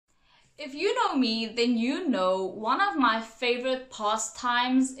If you know me, then you know one of my favorite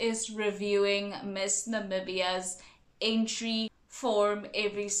pastimes is reviewing Miss Namibia's entry form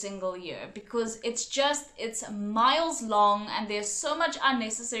every single year, because it's miles long and there's so much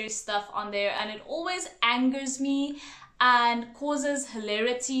unnecessary stuff on there, and it always angers me and causes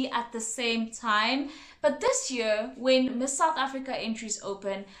hilarity at the same time. But this year, when Miss South Africa entries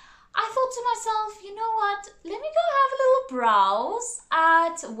open, I thought to myself, you know what, let me go have a little browse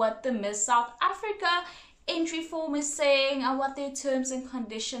at what the Miss South Africa entry form is saying and what their terms and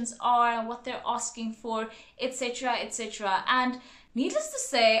conditions are and what they're asking for, etc, etc. And needless to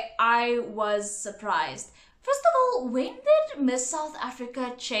say, I was surprised. First of all, when did Miss South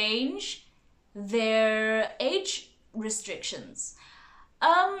Africa change their age restrictions?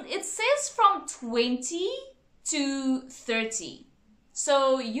 It says from 20 to 30.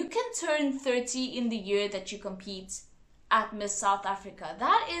 So you can turn 30 in the year that you compete at Miss South Africa.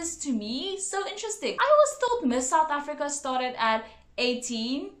 That is, to me, so interesting. I always thought Miss South Africa started at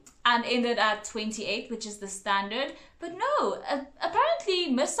 18 and ended at 28, which is the standard. But no, apparently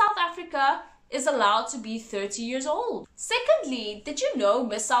Miss South Africa is allowed to be 30 years old. Secondly, did you know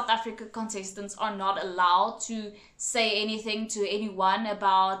Miss South Africa contestants are not allowed to say anything to anyone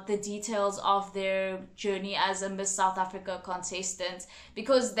about the details of their journey as a Miss South Africa contestant,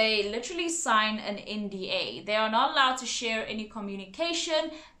 because they literally sign an NDA. They are not allowed to share any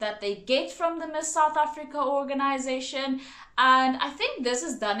communication that they get from the Miss South Africa organization. And I think this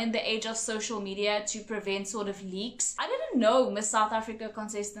is done in the age of social media to prevent sort of leaks. I didn't know Miss South Africa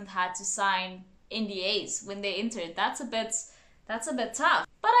contestant had to sign NDAs when they entered. That's a bit tough.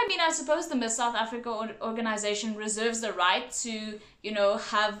 But I mean, I suppose the Miss South Africa organization reserves the right to, you know,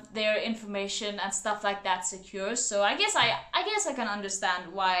 have their information and stuff like that secure. So I guess I can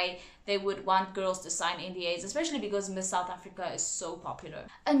understand why they would want girls to sign NDAs, especially because Miss South Africa is so popular.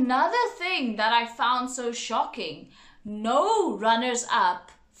 Another thing that I found so shocking: no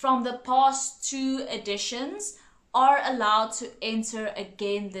runners-up from the past 2 editions are allowed to enter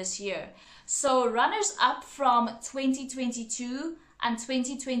again this year. So runners-up from 2022 and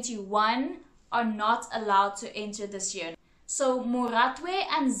 2021 are not allowed to enter this year. So Moratwe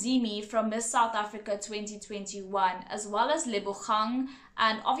and Zimi from Miss South Africa 2021, as well as Lebogang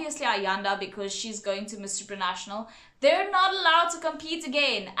and obviously Luyanda, because she's going to Miss Supranational, they're not allowed to compete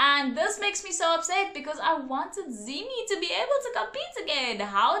again. And this makes me so upset because I wanted Zimi to be able to compete again.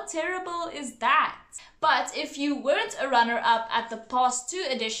 How terrible is that? But if you weren't a runner-up at the past 2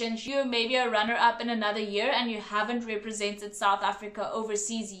 editions, you're maybe a runner-up in another year and you haven't represented South Africa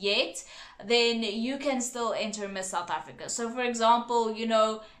overseas yet, then you can still enter Miss South Africa. So for example, you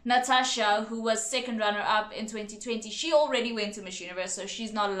know, Natasha, who was 2nd runner-up in 2020, she already went to Miss Universe, so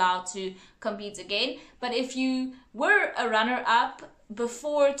she's not allowed to compete again. But if you were a runner-up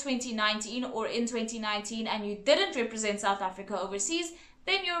before 2019 or in 2019 and you didn't represent South Africa overseas,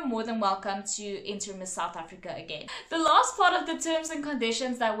 then you're more than welcome to enter Miss South Africa again. The last part of the terms and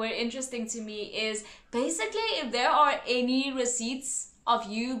conditions that were interesting to me is basically if there are any receipts of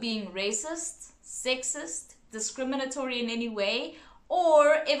you being racist, sexist, discriminatory in any way,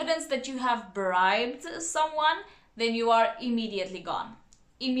 or evidence that you have bribed someone, then you are immediately gone,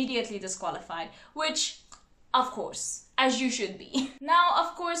 immediately disqualified, which, of course, as you should be. Now,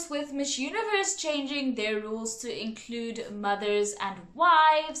 of course, with Miss Universe changing their rules to include mothers and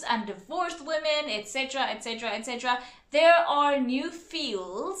wives and divorced women, etc, etc, etc, there are new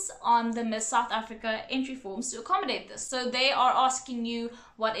fields on the Miss South Africa entry forms to accommodate this. So they are asking you,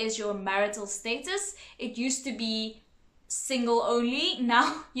 what is your marital status? It used to be single only.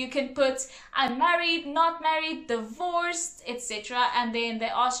 Now you can put unmarried, not married, divorced, etc. And then they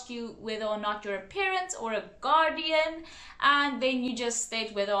ask you whether or not you're a parent or a guardian, and then you just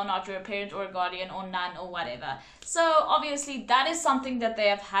state whether or not you're a parent or a guardian or none or whatever. So obviously that is something that they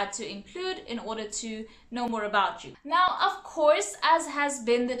have had to include in order to know more about you. Now, of course, as has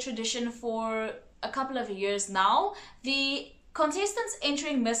been the tradition for a couple of years now, the contestants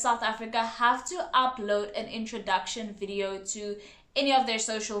entering Miss South Africa have to upload an introduction video to any of their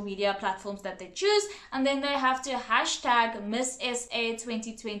social media platforms that they choose, and then they have to hashtag Miss SA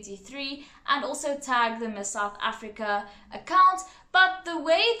 2023 and also tag the Miss South Africa account. But the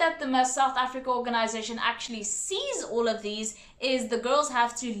way that the Miss South Africa organization actually sees all of these is the girls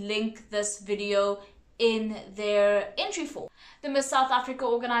have to link this video in their entry form. The Miss South Africa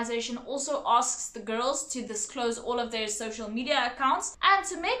organization also asks the girls to disclose all of their social media accounts and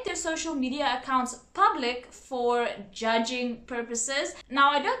to make their social media accounts public for judging purposes. Now,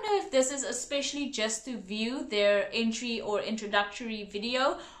 I don't know if this is especially just to view their entry or introductory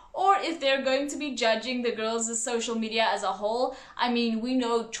video, or if they're going to be judging the girls' social media as a whole. I mean, we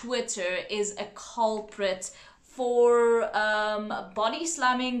know Twitter is a culprit for body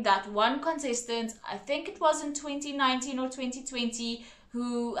slamming that one contestant, I think it was in 2019 or 2020,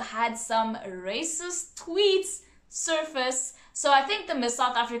 who had some racist tweets surface. So I think the Miss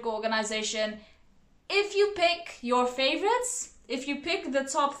South Africa organization, if you pick your favorites, if you pick the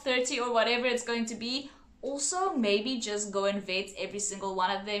top 30 or whatever it's going to be, also maybe just go and vet every single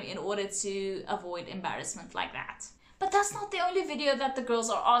one of them in order to avoid embarrassment like that. But that's not the only video that the girls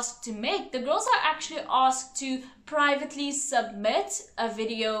are asked to make. The girls are actually asked to privately submit a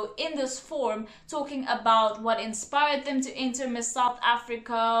video in this form talking about what inspired them to enter Miss South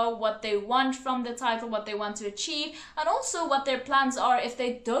Africa, what they want from the title, what they want to achieve, and also what their plans are if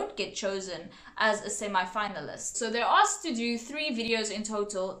they don't get chosen as a semi-finalist. So they're asked to do 3 videos in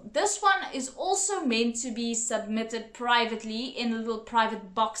total. This one is also meant to be submitted privately in a little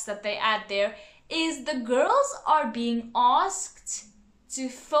private box that they add there. Is the girls are being asked to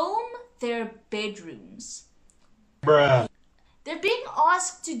film their bedrooms. Bruh. They're being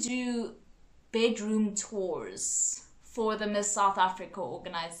asked to do bedroom tours for the Miss South Africa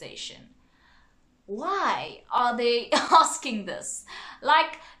organization. Why are they asking this?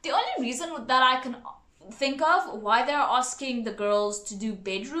 Like, the only reason that I can think of why they're asking the girls to do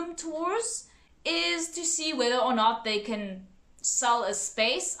bedroom tours is to see whether or not they can sell a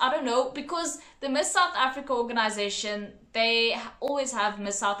space. I don't know, because the Miss South Africa organization, they always have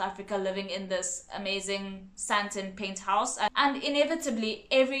Miss South Africa living in this amazing Sandton penthouse, and inevitably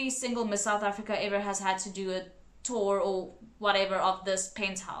every single Miss South Africa ever has had to do a tour or whatever of this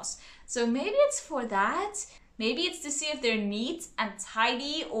penthouse. So maybe it's for that. Maybe it's to see if they're neat and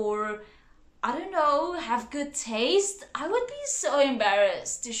tidy, or I don't know, have good taste. I would be so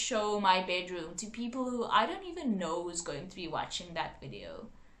embarrassed to show my bedroom to people who I don't even know who's going to be watching that video,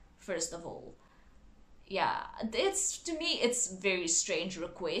 first of all. Yeah, it's, to me, it's a very strange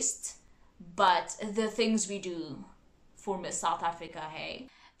request, but the things we do for Miss South Africa, hey?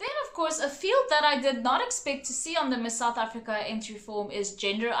 Then, of course, a field that I did not expect to see on the Miss South Africa entry form is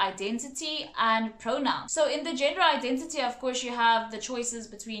gender identity and pronouns. So in the gender identity, of course, you have the choices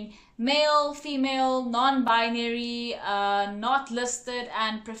between male, female, non-binary, not listed,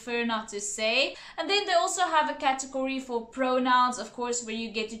 and prefer not to say. And then they also have a category for pronouns, of course, where you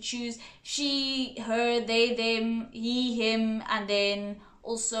get to choose she, her, they, them, he, him, and then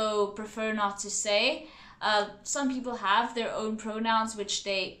also prefer not to say. Some people have their own pronouns which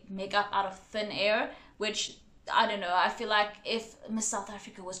they make up out of thin air, which, I don't know, I feel like if Miss South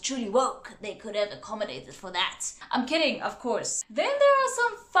Africa was truly woke, they could have accommodated for that. I'm kidding, of course. Then there are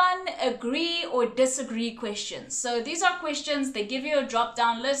some fun agree or disagree questions. So these are questions, they give you a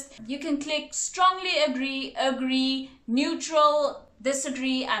drop-down list. You can click strongly agree, agree, neutral,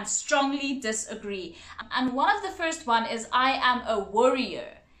 disagree, and strongly disagree. And one of the first one is I am a warrior.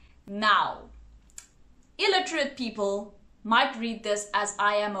 Now, illiterate people might read this as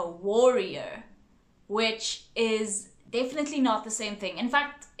I am a warrior, which is definitely not the same thing. In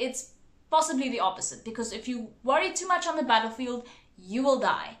fact, it's possibly the opposite, because if you worry too much on the battlefield, you will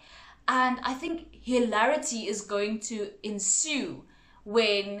die. And I think hilarity is going to ensue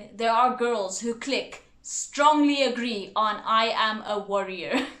when there are girls who click strongly agree on I am a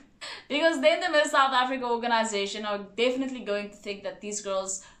warrior. Because then the Miss South Africa organization are definitely going to think that these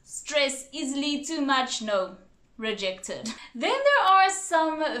girls stress easily too much. No, rejected. Then there are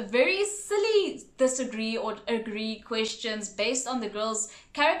some very silly disagree or agree questions based on the girls'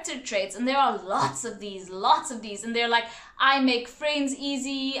 character traits, and there are lots of these, and they're like, I make friends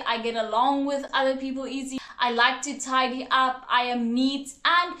easy, I get along with other people easy, I like to tidy up, I am neat.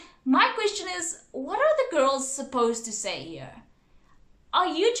 And my question is, what are the girls supposed to say here? Are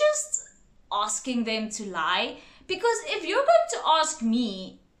you just asking them to lie? Because if you're going to ask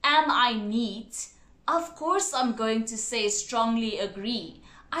me, am I neat? Of course I'm going to say strongly agree.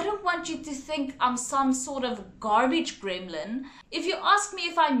 I don't want you to think I'm some sort of garbage gremlin. If you ask me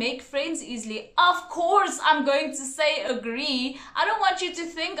if I make friends easily, of course I'm going to say agree. I don't want you to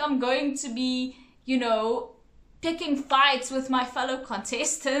think I'm going to be, you know, picking fights with my fellow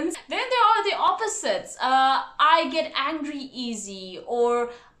contestants. Then there are the opposites. I get angry easy,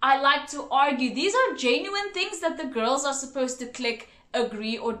 or I like to argue. These are genuine things that the girls are supposed to click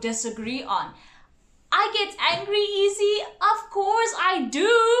agree or disagree on. I get angry easy? Of course I do.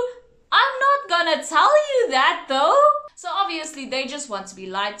 I'm not gonna tell you that though. So obviously they just want to be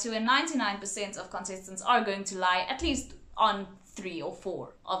lied to, and 99% of contestants are going to lie at least on 3 or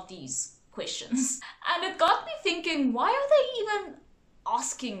 4 of these questions. And it got me thinking, why are they even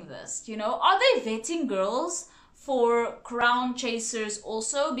asking this? You know, are they vetting girls for crown chasers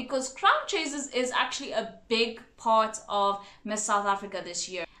also, because crown chasers is actually a big part of Miss South Africa this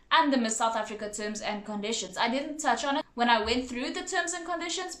year and the Miss South Africa terms and conditions. I didn't touch on it when I went through the terms and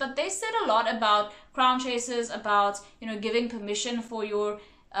conditions, but they said a lot about crown chasers, about, you know, giving permission for your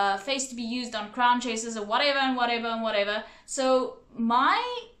face to be used on crown chasers or whatever and whatever and whatever. So my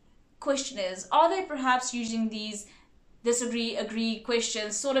question is, are they perhaps using these disagree, agree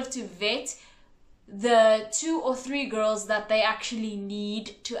questions sort of to vet the 2 or 3 girls that they actually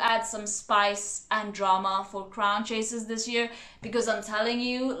need to add some spice and drama for crown chasers this year? Because I'm telling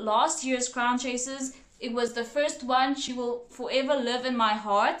you, last year's crown chasers, it was the first one. She will forever live in my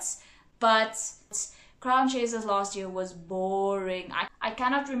heart, but crown chasers last year was boring. I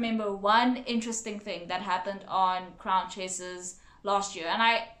cannot remember one interesting thing that happened on crown chasers last year, and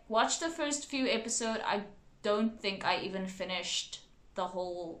I watched the first few episodes. I don't think I even finished the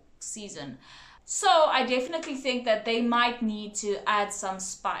whole season. So I definitely think that they might need to add some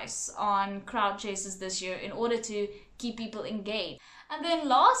spice on crown chasers this year in order to keep people engaged. And then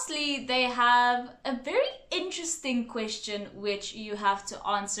lastly, they have a very interesting question which you have to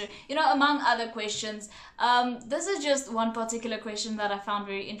answer, you know, among other questions. This is just one particular question that I found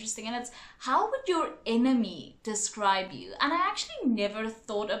very interesting, and it's, how would your enemy describe you? And I actually never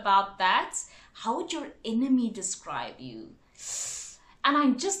thought about that. How would your enemy describe you? And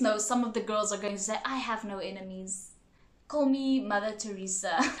I just know some of the girls are going to say, I have no enemies. Call me Mother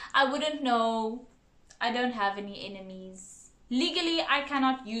Teresa. I wouldn't know. I don't have any enemies. Legally, I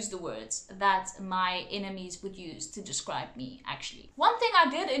cannot use the words that my enemies would use to describe me, actually. One thing I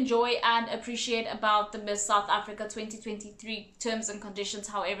did enjoy and appreciate about the Miss South Africa 2023 terms and conditions,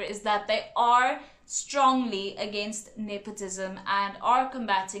 however, is that they are strongly against nepotism and are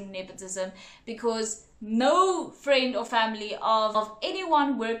combating nepotism, because no friend or family of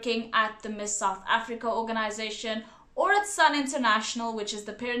anyone working at the Miss South Africa organization or at Sun International, which is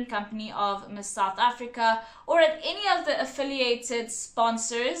the parent company of Miss South Africa, or at any of the affiliated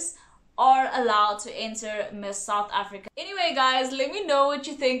sponsors, are allowed to enter Miss South Africa. Anyway guys, let me know what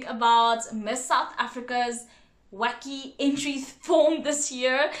you think about Miss South Africa's wacky entry form this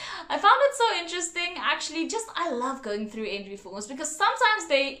year. I found it so interesting, actually. I love going through entry forms because sometimes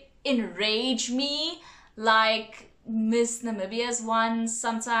they enrage me, like Miss Namibia's one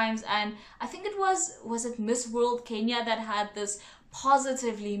sometimes, and I think it was it Miss World Kenya that had this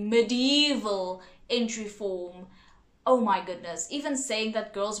positively medieval entry form. Oh my goodness, even saying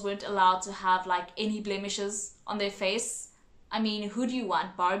that girls weren't allowed to have like any blemishes on their face. I mean, who do you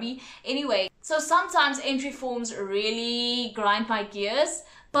want, Barbie? Anyway, so sometimes entry forms really grind my gears,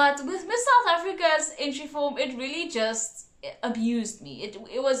 but with Miss South Africa's entry form, it really just amused me.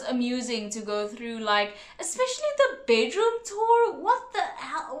 It was amusing to go through, like, especially the bedroom tour. What the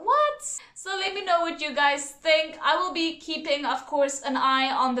hell? What? So let me know what you guys think. I will be keeping, of course, an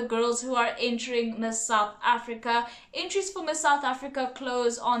eye on the girls who are entering Miss South Africa. Entries for Miss South Africa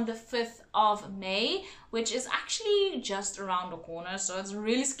close on the 5th of May, which is actually just around the corner, so it's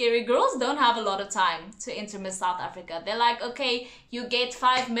really scary. Girls don't have a lot of time to enter Miss South Africa. They're like, okay, you get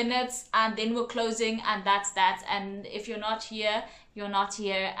 5 minutes and then we're closing, and that's that. And if you're not here, you're not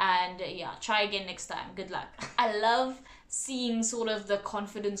here, and yeah, try again next time. Good luck. I love seeing sort of the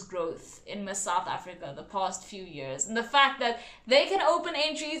confidence growth in Miss South Africa the past few years, and the fact that they can open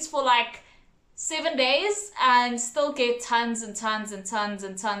entries for like 7 days and still get tons and tons and tons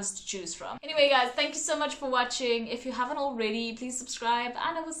and tons to choose from. Anyway guys, thank you so much for watching. If you haven't already, please subscribe,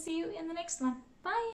 and I will see you in the next one. Bye!